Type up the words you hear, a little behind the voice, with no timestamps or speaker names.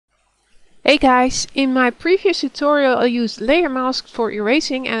Hey guys, in my previous tutorial I used layer masks for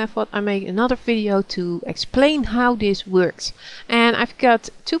erasing and I thought I'd make another video to explain how this works. And I've got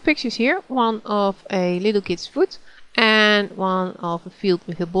two pictures here, one of a little kid's foot and one of a field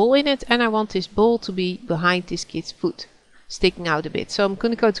with a ball in it, and I want this ball to be behind this kid's foot, sticking out a bit. So I'm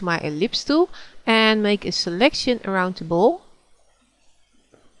going to go to my ellipse tool and make a selection around the ball.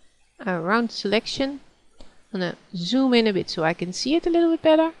 Around the selection. I'm going to zoom in a bit so I can see it a little bit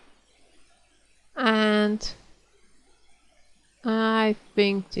better. And I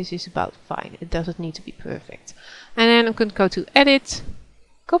think this is about fine. It doesn't need to be perfect. And then I'm going to go to edit,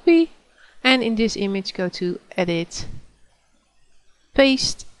 copy, and in this image go to edit,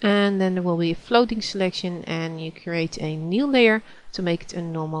 paste, and then there will be a floating selection and you create a new layer to make it a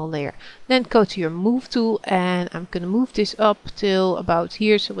normal layer. Then go to your move tool and I'm going to move this up till about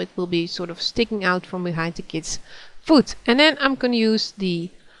here so it will be sort of sticking out from behind the kid's foot. And then I'm going to use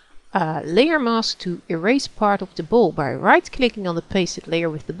the layer mask to erase part of the ball by right clicking on the pasted layer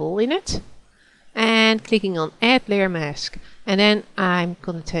with the ball in it and clicking on add layer mask, and then I'm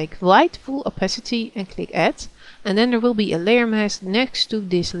gonna take white full opacity and click add, and then there will be a layer mask next to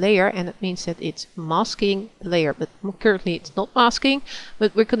this layer, and that means that it's masking the layer, but currently it's not masking,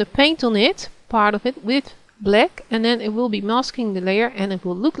 but we're gonna paint on it, part of it, with black, and then it will be masking the layer and it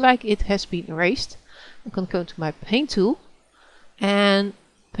will look like it has been erased. I'm gonna go to my paint tool and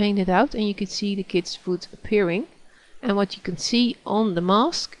paint it out, and you can see the kid's foot appearing, and what you can see on the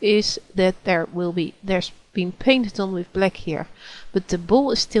mask is that there's been painted on with black here, but the ball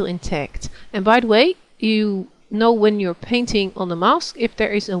is still intact. And by the way, you know when you're painting on the mask if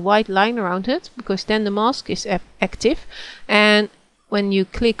there is a white line around it, because then the mask is active, and when you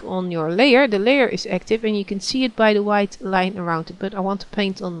click on your layer, the layer is active and you can see it by the white line around it. But I want to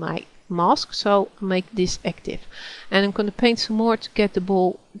paint on my mask, so I'll make this active, and I'm going to paint some more to get the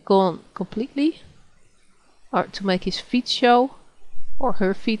ball gone completely, or to make his feet show, or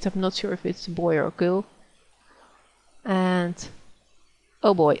her feet. I'm not sure if it's a boy or a girl. And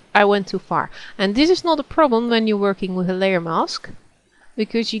oh boy, I went too far. And this is not a problem when you're working with a layer mask,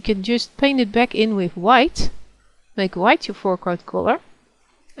 because you can just paint it back in with white, make white your foreground color,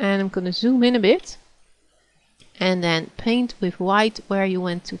 and I'm going to zoom in a bit and then paint with white where you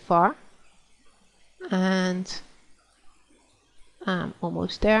went too far. And I'm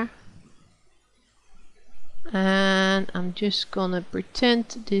almost there, and I'm just gonna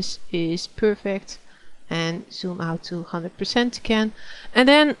pretend this is perfect and zoom out to 100% again, and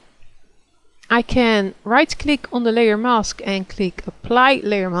then I can right click on the layer mask and click apply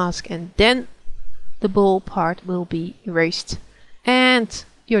layer mask, and then the ball part will be erased and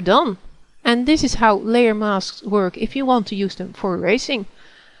you're done. And this is how layer masks work if you want to use them for erasing.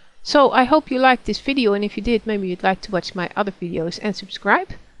 So I hope you liked this video, and if you did, maybe you'd like to watch my other videos and subscribe.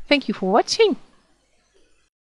 Thank you for watching.